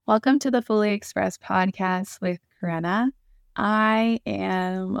Welcome to the Fully Expressed podcast with Karenna. I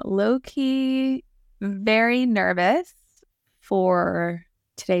am low-key very nervous for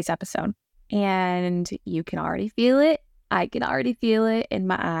today's episode, and you can already feel it. I can already feel it in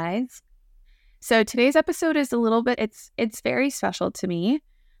my eyes. So today's episode is it's very special to me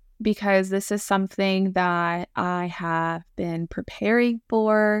because this is something that I have been preparing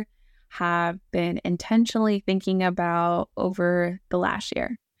for, have been intentionally thinking about over the last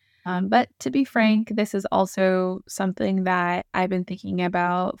year. But to be frank, this is also something that I've been thinking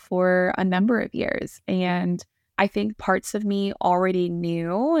about for a number of years. And I think parts of me already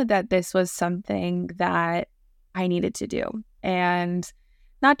knew that this was something that I needed to do. And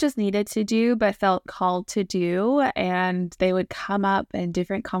not just needed to do, but felt called to do. And they would come up in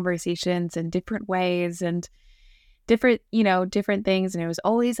different conversations in different ways and different things. And it was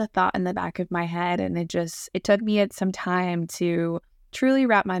always a thought in the back of my head. And it took me some time to truly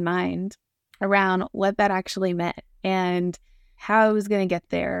wrap my mind around what that actually meant and how I was going to get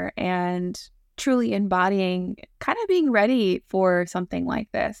there, and truly embodying kind of being ready for something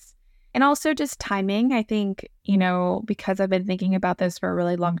like this. And also just timing. I think, because I've been thinking about this for a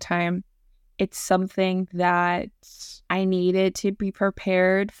really long time, it's something that I needed to be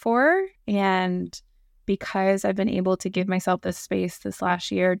prepared for. And because I've been able to give myself the space this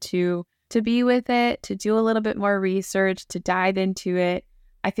last year to be with it, to do a little bit more research, to dive into it,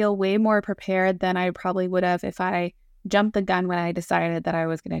 I feel way more prepared than I probably would have if I jumped the gun when I decided that I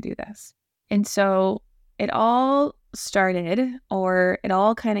was going to do this. And so it all kind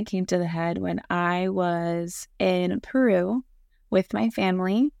of came to the head when I was in Peru with my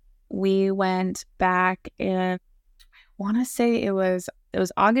family. We went back in, I want to say it was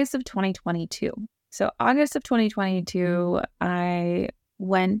August of 2022. So August of 2022, I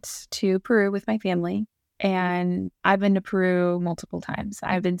went to Peru with my family, and I've been to Peru multiple times.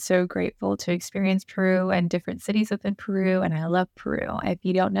 I've been so grateful to experience Peru and different cities within Peru, and I love Peru. If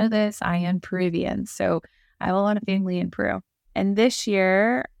you don't know this, I am Peruvian, so I have a lot of family in Peru. And this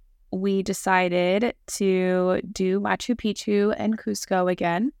year, we decided to do Machu Picchu and Cusco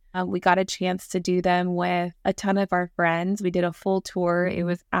again. We got a chance to do them with a ton of our friends. We did a full tour. It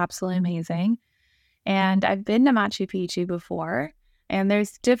was absolutely amazing. And I've been to Machu Picchu before, and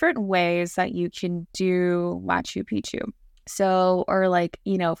there's different ways that you can do Machu Picchu. So, or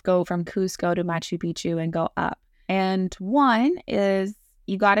go from Cusco to Machu Picchu and go up. And one is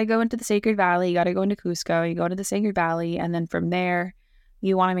you got to go into the Sacred Valley. You got to go into Cusco. You go to the Sacred Valley. And then from there,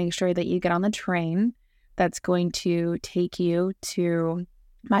 you want to make sure that you get on the train that's going to take you to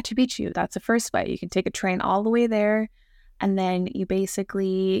Machu Picchu. That's the first way. You can take a train all the way there, and then you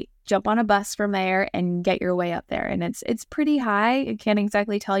basically jump on a bus from there and get your way up there. And it's pretty high. I can't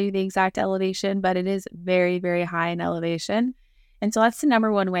exactly tell you the exact elevation, but it is very, very high in elevation. And so that's the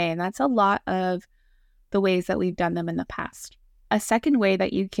number one way. And that's a lot of the ways that we've done them in the past. A second way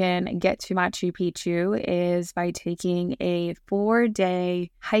that you can get to Machu Picchu is by taking a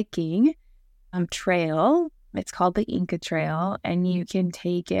 4-day hiking trail. It's called the Inca Trail, and you can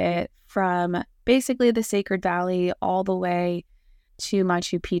take it from basically the Sacred Valley all the way to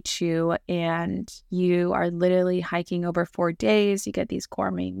Machu Picchu, and you are literally hiking over 4 days. You get these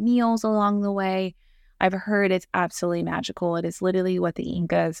gourmet meals along the way. I've heard it's absolutely magical. It is literally what the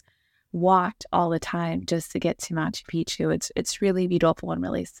Incas walked all the time just to get to Machu Picchu. It's really beautiful and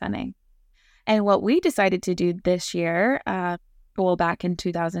really stunning. And what we decided to do this year, back in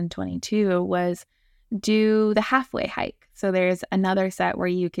 2022, was do the halfway hike. So there's another set where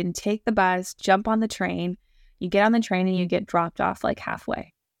you can take the bus, jump on the train, you get on the train and you get dropped off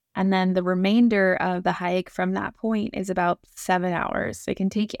halfway. And then the remainder of the hike from that point is about 7 hours. It can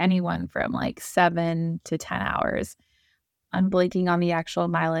take anyone from 7 to 10 hours. I'm blanking on the actual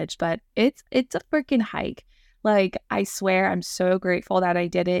mileage, but it's a freaking hike. I swear, I'm so grateful that I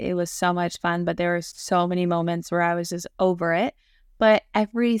did it. It was so much fun, but there were so many moments where I was just over it. But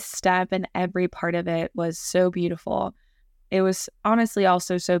every step and every part of it was so beautiful. It was honestly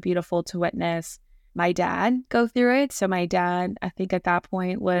also so beautiful to witness my dad go through it. So my dad, I think at that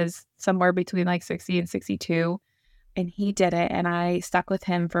point, was somewhere between 60 and 62. And he did it. And I stuck with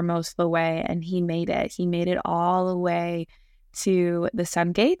him for most of the way. And he made it. He made it all the way to the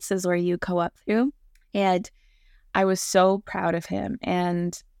Sun Gates, is where you go up through. And I was so proud of him.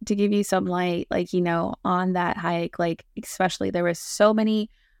 And to give you some light, on that hike, especially there was so many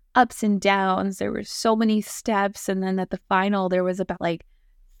ups and downs. There were so many steps. And then at the final, there was about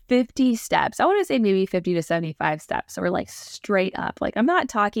 50 steps. I want to say maybe 50 to 75 steps. So we're straight up. I'm not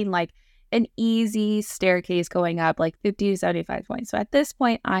talking an easy staircase going up 50 to 75 points. So at this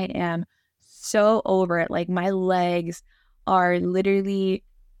point, I am so over it. My legs are literally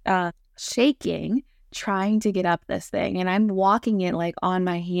shaking, trying to get up this thing. And I'm walking it like on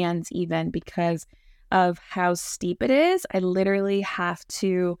my hands even because of how steep it is. I literally have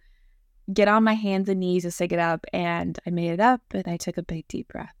to get on my hands and knees to stick it up. And I made it up and I took a big deep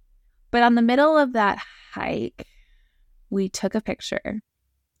breath. But on the middle of that hike, we took a picture.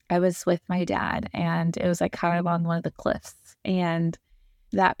 I was with my dad and it was like kind of on one of the cliffs. And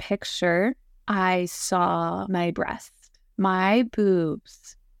that picture, I saw my breast. My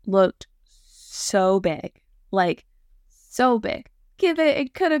boobs looked so big, like so big.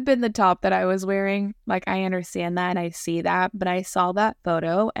 It could have been the top that I was wearing. Like, I understand that and I see that, but I saw that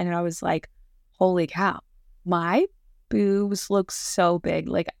photo and I was like, holy cow, my boobs look so big.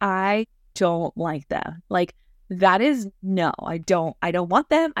 Like, I don't like them. Like, that is no, I don't want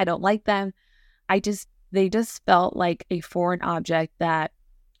them. I don't like them. They just felt like a foreign object that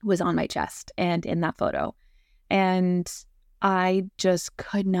was on my chest and in that photo. And I just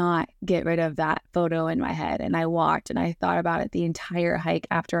could not get rid of that photo in my head. And I walked and I thought about it the entire hike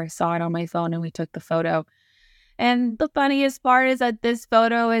after I saw it on my phone and we took the photo. And the funniest part is that this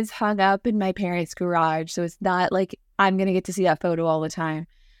photo is hung up in my parents' garage. So it's not like I'm going to get to see that photo all the time.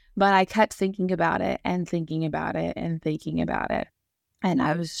 But I kept thinking about it and thinking about it and thinking about it. And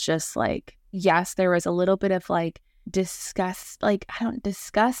I was just like, yes, there was a little bit of like disgust, like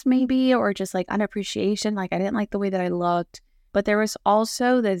disgust maybe, or just like unappreciation. Like, I didn't like the way that I looked. But there was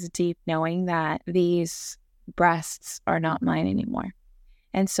also this deep knowing that these breasts are not mine anymore.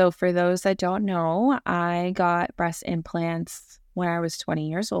 And so for those that don't know, I got breast implants when I was 20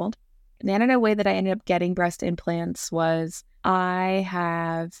 years old. And the other way that I ended up getting breast implants was I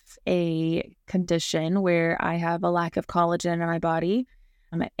have a condition where I have a lack of collagen in my body.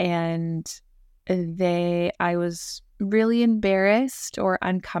 And I was really embarrassed or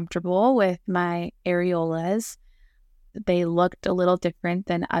uncomfortable with my areolas. They looked a little different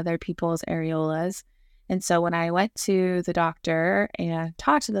than other people's areolas. And so when I went to the doctor and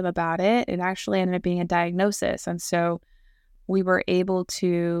talked to them about it, it actually ended up being a diagnosis. And so we were able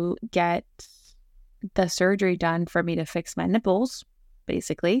to get the surgery done for me to fix my nipples,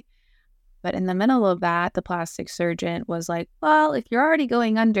 basically. But in the middle of that, the plastic surgeon was like, well, if you're already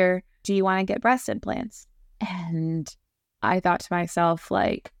going under, do you want to get breast implants? And I thought to myself,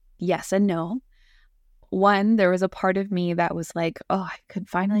 like, yes and no. One, there was a part of me that was like, oh, I could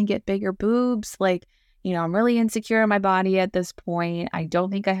finally get bigger boobs. Like, I'm really insecure in my body at this point. I don't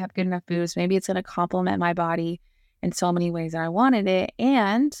think I have good enough boobs. Maybe it's going to complement my body in so many ways that I wanted it.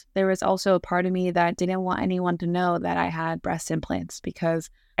 And there was also a part of me that didn't want anyone to know that I had breast implants because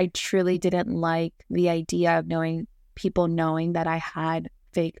I truly didn't like the idea of people knowing that I had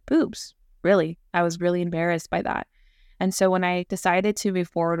fake boobs. Really, I was really embarrassed by that. And so when I decided to move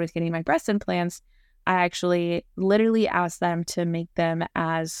forward with getting my breast implants, I actually literally asked them to make them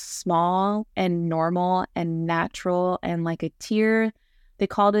as small and normal and natural and like a tear. They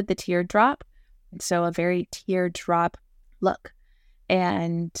called it the teardrop. So a very teardrop look.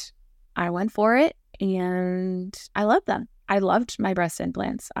 And I went for it and I loved them. I loved my breast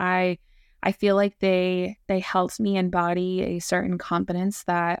implants. I feel like they helped me embody a certain confidence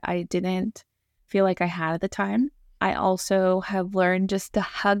that I didn't feel like I had at the time. I also have learned just to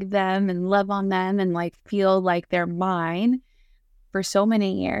hug them and love on them and like feel like they're mine for so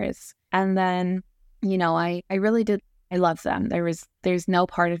many years. And then, I really did. I love them. There's no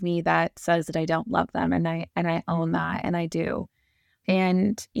part of me that says that I don't love them. And I own that and I do.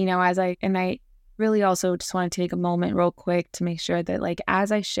 And, I really also just want to take a moment real quick to make sure that like,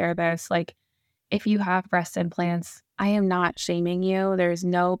 as I share this, like if you have breast implants, I am not shaming you. There's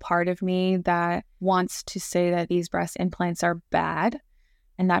no part of me that wants to say that these breast implants are bad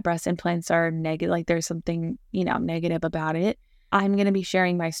and that breast implants are negative. Like there's something, negative about it. I'm going to be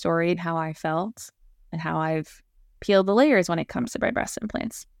sharing my story and how I felt and how I've peeled the layers when it comes to my breast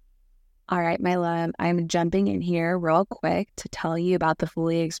implants. All right, my love, I'm jumping in here real quick to tell you about the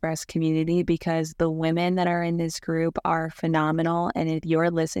Fully Expressed community because the women that are in this group are phenomenal. And if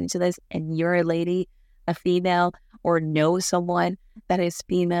you're listening to this and you're a lady, a female, or know someone that is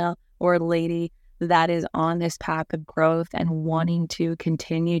female or a lady that is on this path of growth and wanting to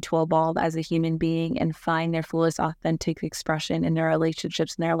continue to evolve as a human being and find their fullest authentic expression in their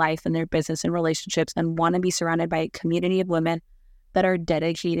relationships, in their life, in their business and relationships, and want to be surrounded by a community of women that are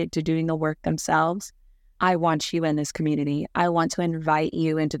dedicated to doing the work themselves, I want you in this community. I want to invite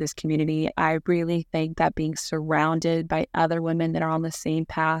you into this community. I really think that being surrounded by other women that are on the same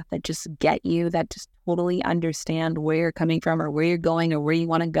path, that just get you, that just totally understand where you're coming from or where you're going or where you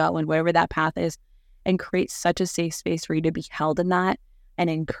want to go and wherever that path is, and create such a safe space for you to be held in that and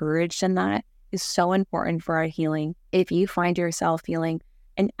encouraged in that is so important for our healing. If you find yourself feeling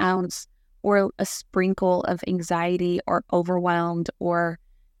an ounce or a sprinkle of anxiety or overwhelmed or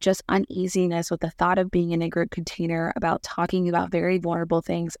just uneasiness with the thought of being in a group container about talking about very vulnerable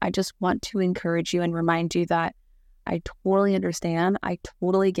things, I just want to encourage you and remind you that I totally understand. I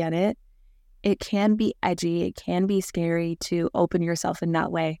totally get it. It can be edgy. It can be scary to open yourself in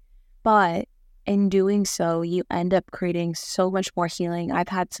that way. But in doing so, you end up creating so much more healing. I've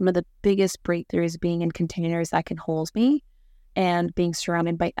had some of the biggest breakthroughs being in containers that can hold me and being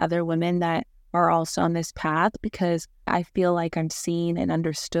surrounded by other women that are also on this path, because I feel like I'm seen and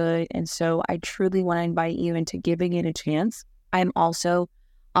understood. And so I truly want to invite you into giving it a chance. I'm also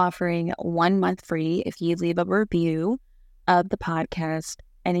offering 1 month free if you leave a review of the podcast,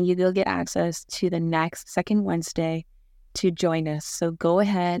 and you will get access to the next second Wednesday to join us. So go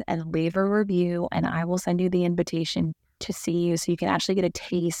ahead and leave a review, and I will send you the invitation to see you so you can actually get a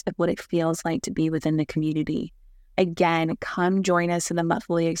taste of what it feels like to be within the community. Again, come join us in the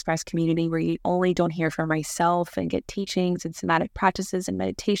Monthly Express community, where you only don't hear from myself and get teachings and somatic practices and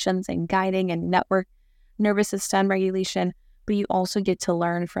meditations and guiding and network nervous system regulation, but you also get to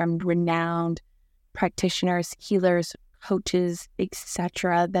learn from renowned practitioners, healers, coaches,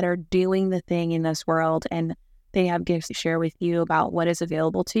 etc., that are doing the thing in this world, and they have gifts to share with you about what is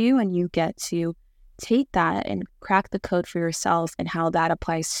available to you, and you get to take that and crack the code for yourself and how that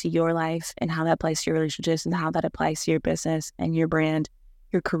applies to your life and how that applies to your relationships and how that applies to your business and your brand,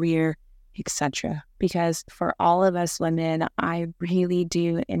 your career, etc. Because for all of us women, I really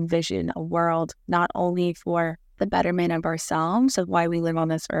do envision a world not only for the betterment of ourselves, of why we live on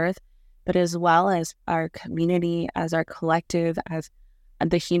this earth, but as well as our community, as our collective, as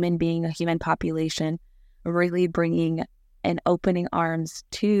the human being, a human population, really bringing and opening arms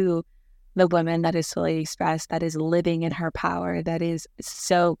to the woman that is fully expressed, that is living in her power, that is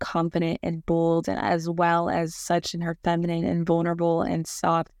so confident and bold, and as well as such in her feminine and vulnerable and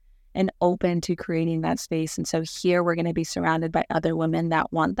soft and open to creating that space. And so here we're going to be surrounded by other women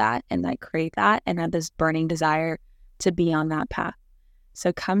that want that and that create that and have this burning desire to be on that path.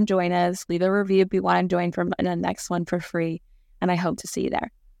 So come join us, leave a review if you want to join from the next one for free, and I hope to see you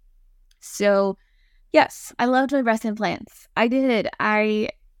there. So yes, I loved my breast implants. I did.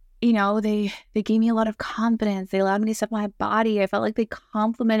 They gave me a lot of confidence. They allowed me to step my body. I felt like they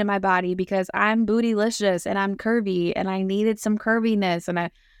complimented my body because I'm bootylicious and I'm curvy and I needed some curviness. And I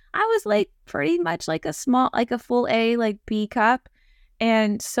was like pretty much like a full A, like B cup.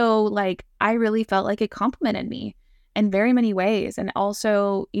 And so like, I really felt like it complimented me in very many ways. And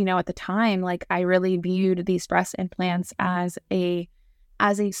also, at the time, like I really viewed these breast implants as a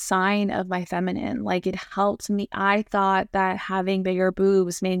sign of my feminine. Like it helped me. I thought that having bigger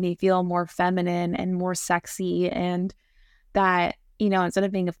boobs made me feel more feminine and more sexy, and that, instead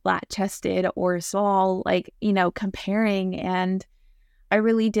of being a flat chested or small, like, comparing. And I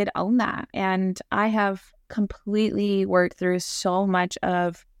really did own that. And I have completely worked through so much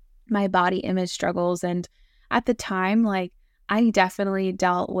of my body image struggles. And at the time, like I definitely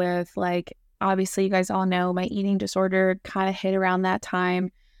dealt with, like, obviously, you guys all know my eating disorder kind of hit around that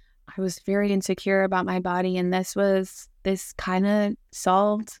time. I was very insecure about my body, and this kind of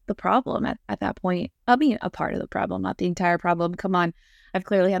solved the problem at that point. I mean, a part of the problem, not the entire problem. Come on. I've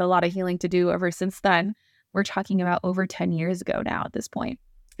clearly had a lot of healing to do ever since then. We're talking about over 10 years ago now at this point.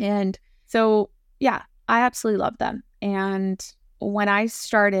 And so, yeah, I absolutely love them. And when I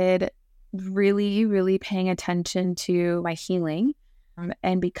started really, really paying attention to my healing,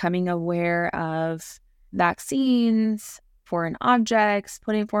 and becoming aware of vaccines, foreign objects,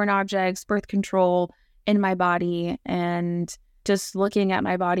 putting foreign objects, birth control in my body, and just looking at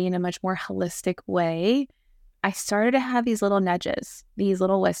my body in a much more holistic way, I started to have these little nudges, these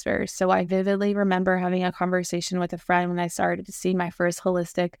little whispers. So I vividly remember having a conversation with a friend when I started to see my first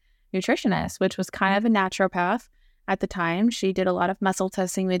holistic nutritionist, which was kind of a naturopath at the time. She did a lot of muscle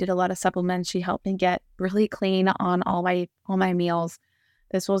testing. We did a lot of supplements. She helped me get really clean on all my meals.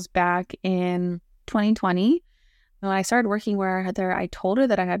 This was back in 2020. When I started working with her, I told her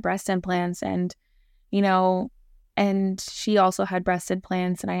that I had breast implants, and she also had breast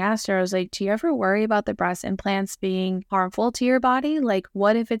implants. And I asked her, I was like, do you ever worry about the breast implants being harmful to your body? Like,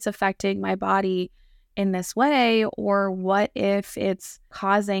 what if it's affecting my body in this way? Or what if it's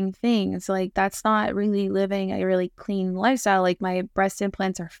causing things? Like, that's not really living a really clean lifestyle. Like, my breast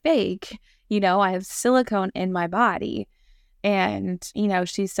implants are fake. I have silicone in my body. And,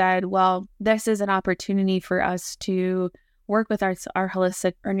 she said, well, this is an opportunity for us to work with our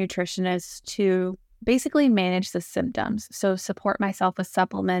holistic or nutritionist to basically manage the symptoms. So support myself with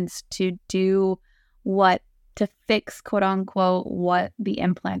supplements to to fix, quote unquote, what the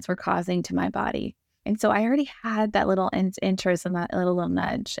implants were causing to my body. And so I already had that little interest and that little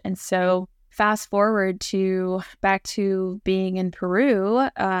nudge. And so fast forward to back to being in Peru.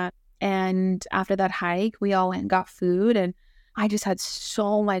 And after that hike, we all went and got food, and I just had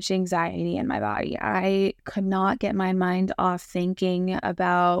so much anxiety in my body. I could not get my mind off thinking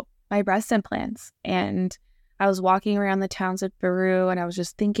about my breast implants. And I was walking around the towns of Peru, and I was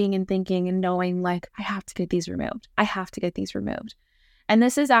just thinking and knowing like, I have to get these removed. I have to get these removed. And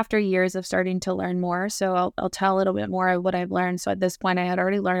this is after years of starting to learn more. So I'll tell a little bit more of what I've learned. So at this point, I had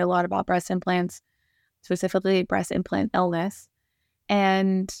already learned a lot about breast implants, specifically breast implant illness.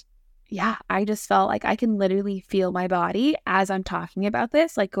 And yeah, I just felt like I can literally feel my body as I'm talking about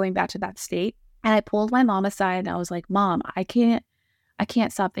this, like going back to that state. And I pulled my mom aside and I was like, Mom, I can't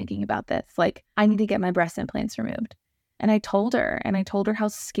stop thinking about this. Like, I need to get my breast implants removed. And I told her how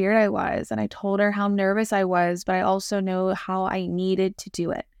scared I was. And I told her how nervous I was, but I also know how I needed to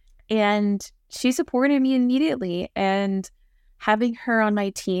do it. And she supported me immediately. And having her on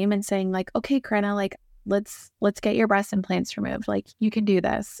my team and saying like, okay, Karenna, like, let's get your breast implants removed. Like, you can do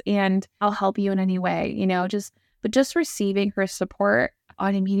this and I'll help you in any way, but just receiving her support,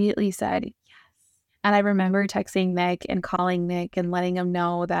 I immediately said yes. And I remember texting Nick and calling Nick and letting him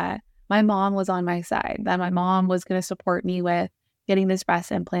know that my mom was on my side, that my mom was going to support me with getting this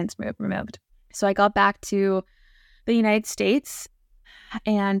breast implants removed. So I got back to the United States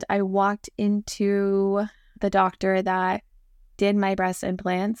and I walked into the doctor that did my breast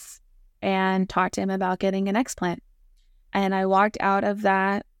implants and talked to him about getting an explant. And I walked out of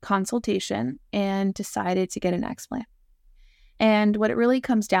that consultation and decided to get an explant. And what it really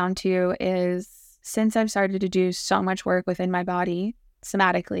comes down to is, since I've started to do so much work within my body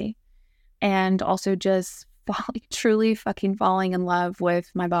somatically, and also just truly fucking falling in love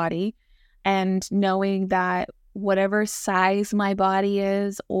with my body and knowing that whatever size my body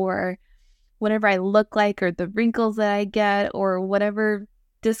is, or whatever I look like, or the wrinkles that I get, or whatever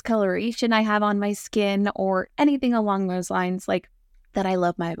discoloration I have on my skin, or anything along those lines, like, that I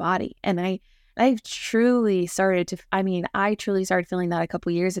love my body. And I truly started feeling that a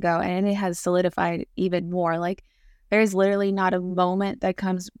couple years ago, and it has solidified even more. Like, there's literally not a moment that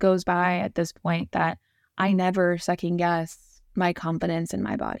goes by at this point that I never second guess my confidence in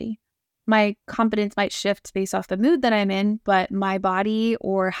my body. My confidence might shift based off the mood that I'm in, but my body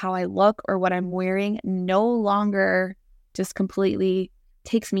or how I look or what I'm wearing no longer just completely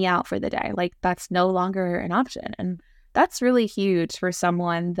takes me out for the day. Like, that's no longer an option. And that's really huge for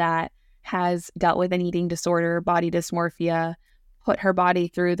someone that has dealt with an eating disorder, body dysmorphia, put her body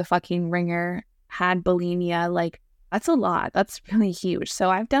through the fucking ringer, had bulimia. Like, that's a lot. That's really huge. So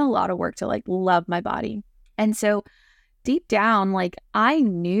I've done a lot of work to like love my body. And so deep down, like, I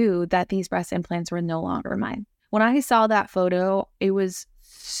knew that these breast implants were no longer mine. When I saw that photo, it was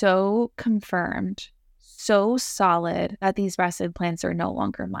so confirmed, so solid that these breast implants are no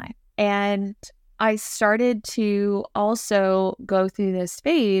longer mine. And I started to also go through this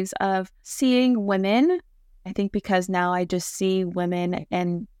phase of seeing women, I think because now I just see women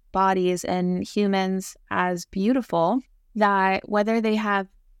and bodies and humans as beautiful, that whether they have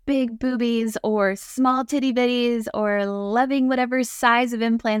big boobies or small titty bitties or loving whatever size of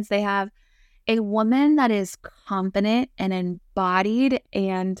implants they have, a woman that is confident and embodied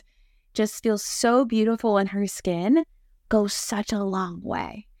and just feels so beautiful in her skin goes such a long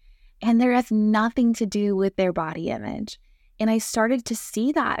way. And there has nothing to do with their body image. And I started to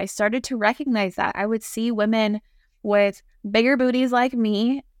see that. I started to recognize that. I would see women with bigger booties like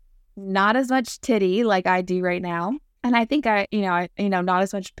me, not as much titty like I do right now. And I think not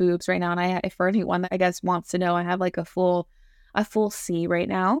as much boobs right now. And for anyone that I guess wants to know, I have like a full C right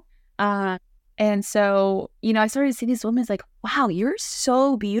now. And so, I started to see these women like, wow, you're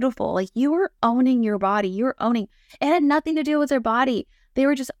so beautiful. Like, you were owning your body. It had nothing to do with their body. They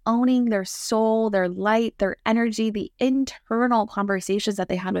were just owning their soul, their light, their energy, the internal conversations that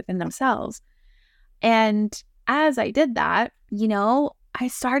they had within themselves. And as I did that, I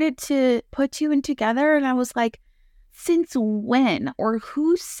started to put two and together, and I was like, since when or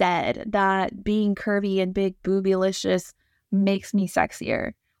who said that being curvy and big boobylicious makes me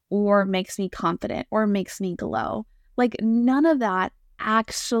sexier or makes me confident or makes me glow? Like, none of that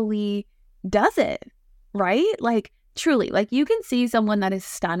actually does it, right? Like, truly, like, you can see someone that is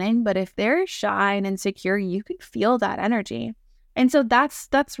stunning, but if they're shy and insecure, you can feel that energy. And so that's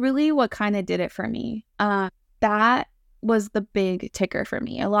really what kind of did it for me. That was the big ticker for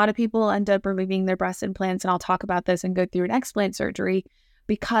me. A lot of people end up removing their breast implants, and I'll talk about this and go through an explant surgery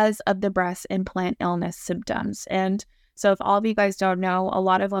because of the breast implant illness symptoms. And so if all of you guys don't know, a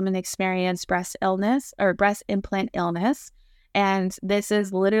lot of women experience breast illness or breast implant illness. And this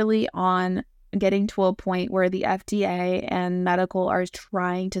is literally on getting to a point where the FDA and medical are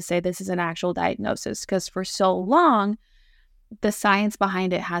trying to say this is an actual diagnosis, because for so long, the science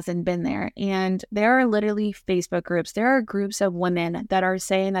behind it hasn't been there. And there are literally Facebook groups. There are groups of women that are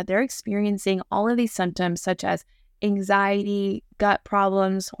saying that they're experiencing all of these symptoms, such as anxiety, gut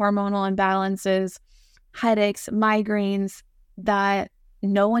problems, hormonal imbalances, headaches, migraines, that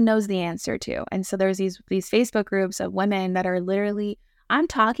no one knows the answer to. And so there's these Facebook groups of women that are literally, I'm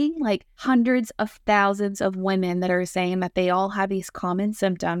talking like hundreds of thousands of women that are saying that they all have these common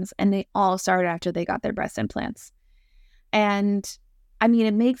symptoms, and they all started after they got their breast implants. And I mean,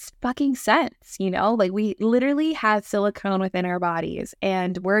 it makes fucking sense, like we literally have silicone within our bodies,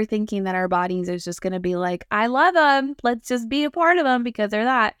 and we're thinking that our bodies is just going to be like, I love them, let's just be a part of them because they're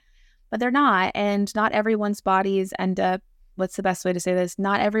that, but they're not. And not everyone's bodies end up, what's the best way to say this?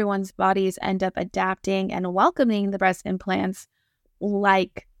 Not everyone's bodies end up adapting and welcoming the breast implants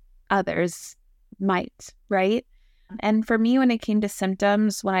like others might, right? And for me, when it came to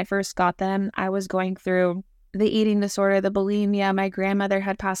symptoms, when I first got them, I was going through the eating disorder, the bulimia. My grandmother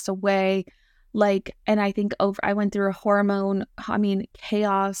had passed away, and I think I went through a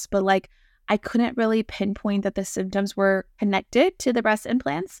chaos, but I couldn't really pinpoint that the symptoms were connected to the breast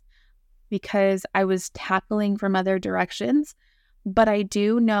implants because I was tackling from other directions. But I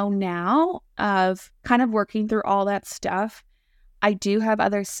do know now, of kind of working through all that stuff, I do have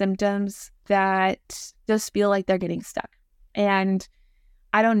other symptoms that just feel like they're getting stuck. And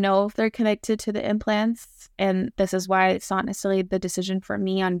I don't know if they're connected to the implants, and this is why it's not necessarily the decision for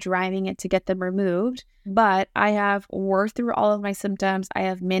me on driving it to get them removed. But I have worked through all of my symptoms. I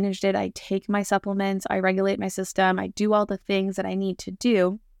have managed it. I take my supplements. I regulate my system. I do all the things that I need to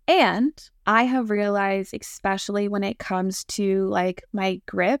do. And I have realized, especially when it comes to my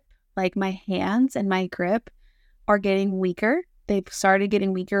grip, my hands and my grip are getting weaker. They've started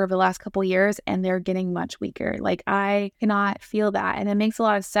getting weaker over the last couple of years, and they're getting much weaker. I cannot feel that. And it makes a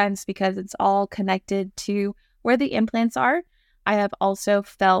lot of sense because it's all connected to where the implants are. I have also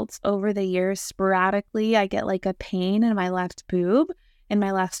felt over the years sporadically, I get a pain in my left boob and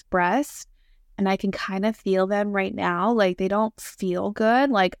my left breast. And I can kind of feel them right now. They don't feel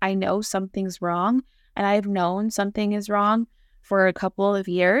good. I know something's wrong, and I've known something is wrong for a couple of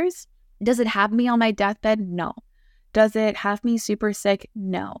years. Does it have me on my deathbed? No. Does it have me super sick?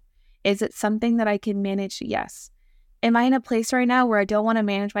 No. Is it something that I can manage? Yes. Am I in a place right now where I don't want to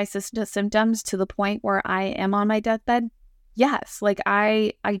manage my symptoms to the point where I am on my deathbed? Yes.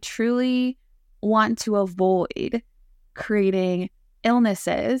 I truly want to avoid creating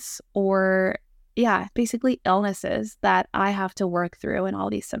illnesses or, basically illnesses that I have to work through in all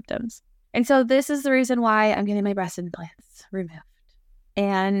these symptoms. And so this is the reason why I'm getting my breast implants removed.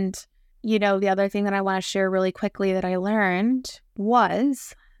 And the other thing that I want to share really quickly that I learned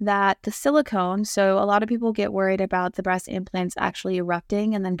was that the silicone, so a lot of people get worried about the breast implants actually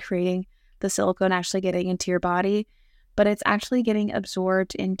erupting and then creating the silicone actually getting into your body, but it's actually getting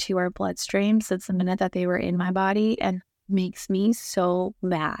absorbed into our bloodstream since the minute that they were in my body, and makes me so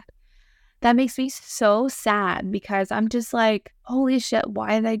mad. That makes me so sad because I'm just like, holy shit,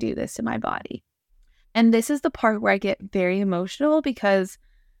 why did I do this to my body? And this is the part where I get very emotional because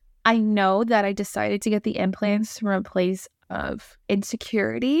I know that I decided to get the implants from a place of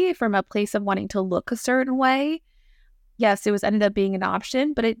insecurity, from a place of wanting to look a certain way. Yes, it ended up being an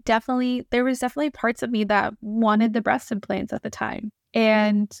option, but there was definitely parts of me that wanted the breast implants at the time.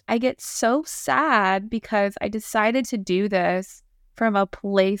 And I get so sad because I decided to do this from a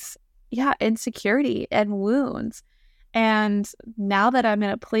place, insecurity and wounds. And now that I'm in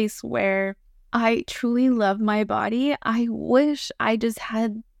a place where I truly love my body, I wish I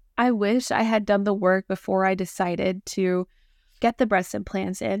had done the work before I decided to get the breast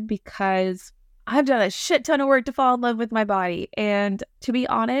implants in, because I've done a shit ton of work to fall in love with my body. And to be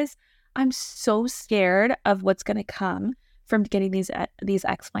honest, I'm so scared of what's going to come from getting these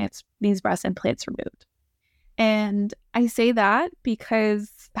explants, these breast implants removed. And I say that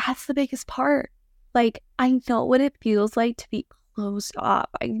because that's the biggest part. I know what it feels like to be closed off.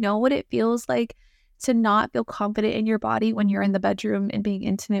 I know what it feels like to not feel confident in your body when you're in the bedroom and being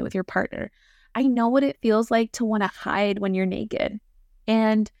intimate with your partner. I know what it feels like to want to hide when you're naked.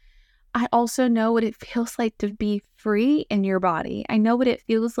 And I also know what it feels like to be free in your body. I know what it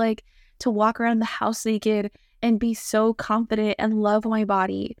feels like to walk around the house naked and be so confident and love my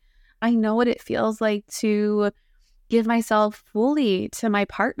body. I know what it feels like to give myself fully to my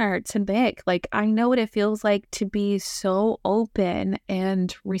partner, to Nick. I know what it feels like to be so open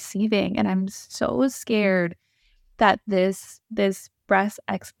and receiving. And I'm so scared that this breast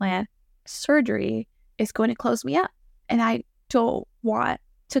explant surgery is going to close me up. And I don't want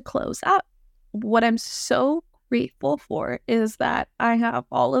to close up. what I'm so grateful for is that I have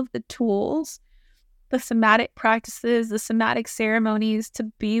all of the tools, the somatic practices, the somatic ceremonies to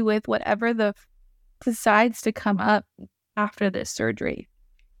be with whatever decides to come up after this surgery.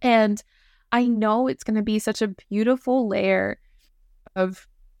 And I know it's going to be such a beautiful layer of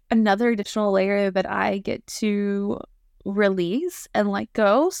another additional layer that I get to release and let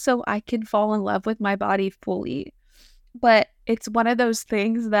go so I can fall in love with my body fully. But it's one of those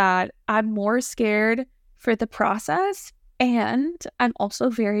things that I'm more scared for the process, and I'm also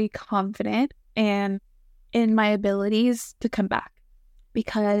very confident and in my abilities to come back,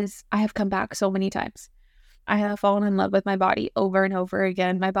 because I have come back so many times. I have fallen in love with my body over and over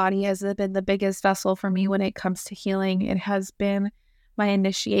again. My body has been the biggest vessel for me when it comes to healing. It has been my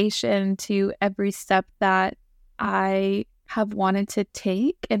initiation to every step that I have wanted to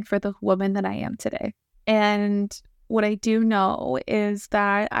take and for the woman that I am today. And what I do know is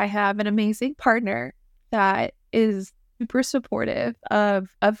that I have an amazing partner that is super supportive of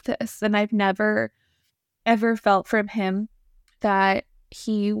this. And I've never, ever felt from him that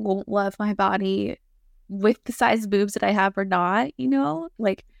he won't love my body with the size boobs that I have or not,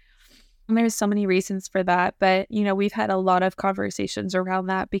 like, and there's so many reasons for that. But, we've had a lot of conversations around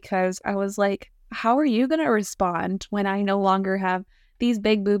that, because I was like, how are you going to respond when I no longer have these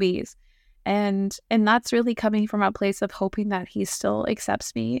big boobies? And that's really coming from a place of hoping that he still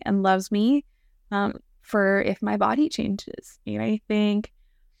accepts me and loves me for if my body changes. I think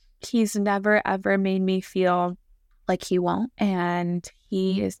he's never, ever made me feel like he won't. And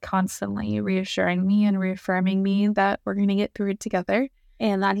he is constantly reassuring me and reaffirming me that we're going to get through it together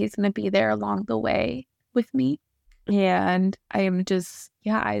and that he's going to be there along the way with me. And I am just,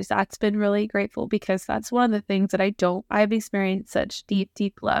 that's been really grateful, because that's one of the things that I've experienced such deep,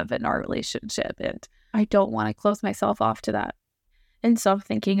 deep love in our relationship, and I don't want to close myself off to that. And so I'm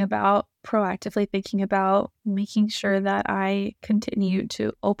proactively thinking about making sure that I continue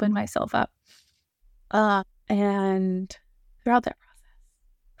to open myself up. And throughout that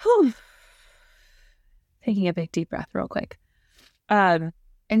process, taking a big deep breath real quick. And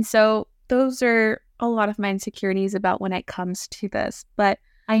so those are a lot of my insecurities about when it comes to this. But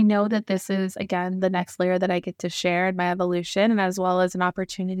I know that this is, again, the next layer that I get to share in my evolution, and as well as an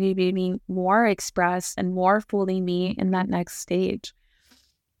opportunity to be more expressed and more fully me in that next stage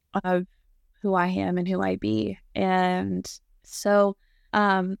of who I am and who I be. And so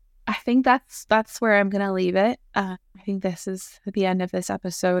I think that's where I'm going to leave it. I think this is the end of this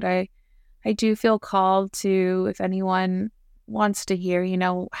episode. I do feel called to, if anyone wants to hear,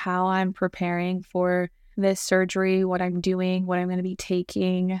 how I'm preparing for this surgery, what I'm doing, what I'm going to be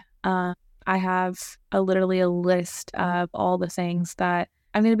taking. I have literally a list of all the things that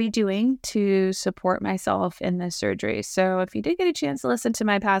I'm going to be doing to support myself in this surgery. So if you did get a chance to listen to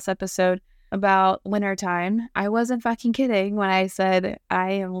my past episode about wintertime, I wasn't fucking kidding when I said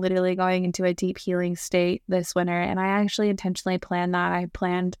I am literally going into a deep healing state this winter. And I actually intentionally planned that. I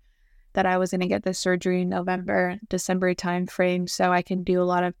planned that I was going to get this surgery in November, December timeframe, so I can do a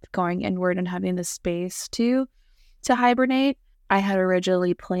lot of going inward and having the space to hibernate. I had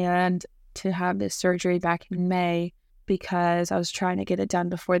originally planned to have this surgery back in May because I was trying to get it done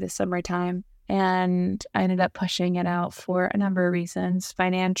before the summertime, and I ended up pushing it out for a number of reasons: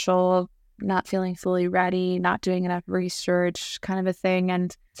 financial, not feeling fully ready, not doing enough research, kind of a thing.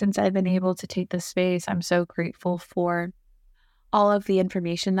 And since I've been able to take this space, I'm so grateful for all of the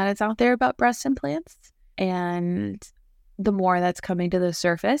information that is out there about breast implants, and the more that's coming to the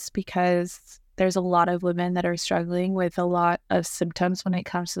surface, because there's a lot of women that are struggling with a lot of symptoms when it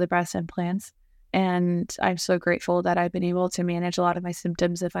comes to the breast implants. And I'm so grateful that I've been able to manage a lot of my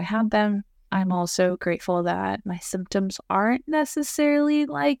symptoms if I have them. I'm also grateful that my symptoms aren't necessarily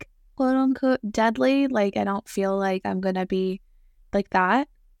like quote unquote deadly. Like, I don't feel like I'm going to be like that.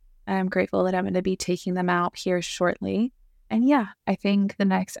 I'm grateful that I'm going to be taking them out here shortly. And I think the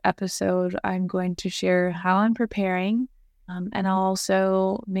next episode, I'm going to share how I'm preparing. And I'll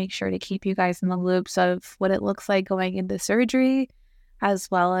also make sure to keep you guys in the loops of what it looks like going into surgery,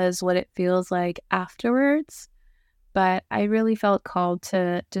 as well as what it feels like afterwards. But I really felt called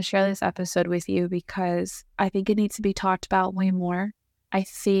to share this episode with you because I think it needs to be talked about way more. I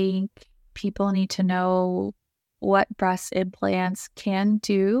think people need to know what breast implants can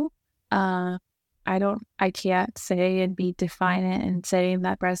do. I can't say and be defiant in saying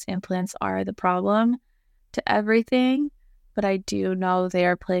that breast implants are the problem to everything, but I do know they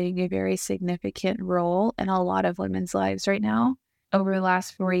are playing a very significant role in a lot of women's lives right now over the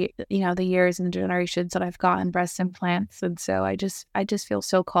last the years and generations that I've gotten breast implants. And so I just feel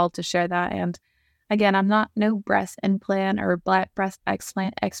so called to share that. And again, I'm not no breast implant or breast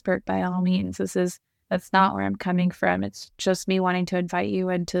explant expert by all means. That's not where I'm coming from. It's just me wanting to invite you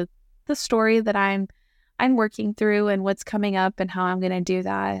into the story that I'm working through and what's coming up and how I'm going to do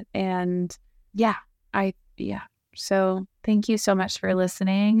that. And yeah, yeah. So thank you so much for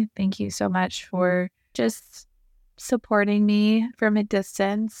listening. Thank you so much for just supporting me from a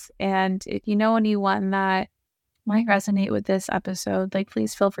distance. And if you know anyone that might resonate with this episode, like,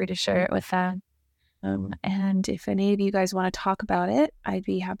 please feel free to share it with them. And if any of you guys want to talk about it, I'd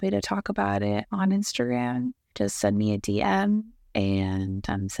be happy to talk about it on Instagram. Just send me a DM, and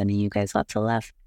I'm sending you guys lots of love.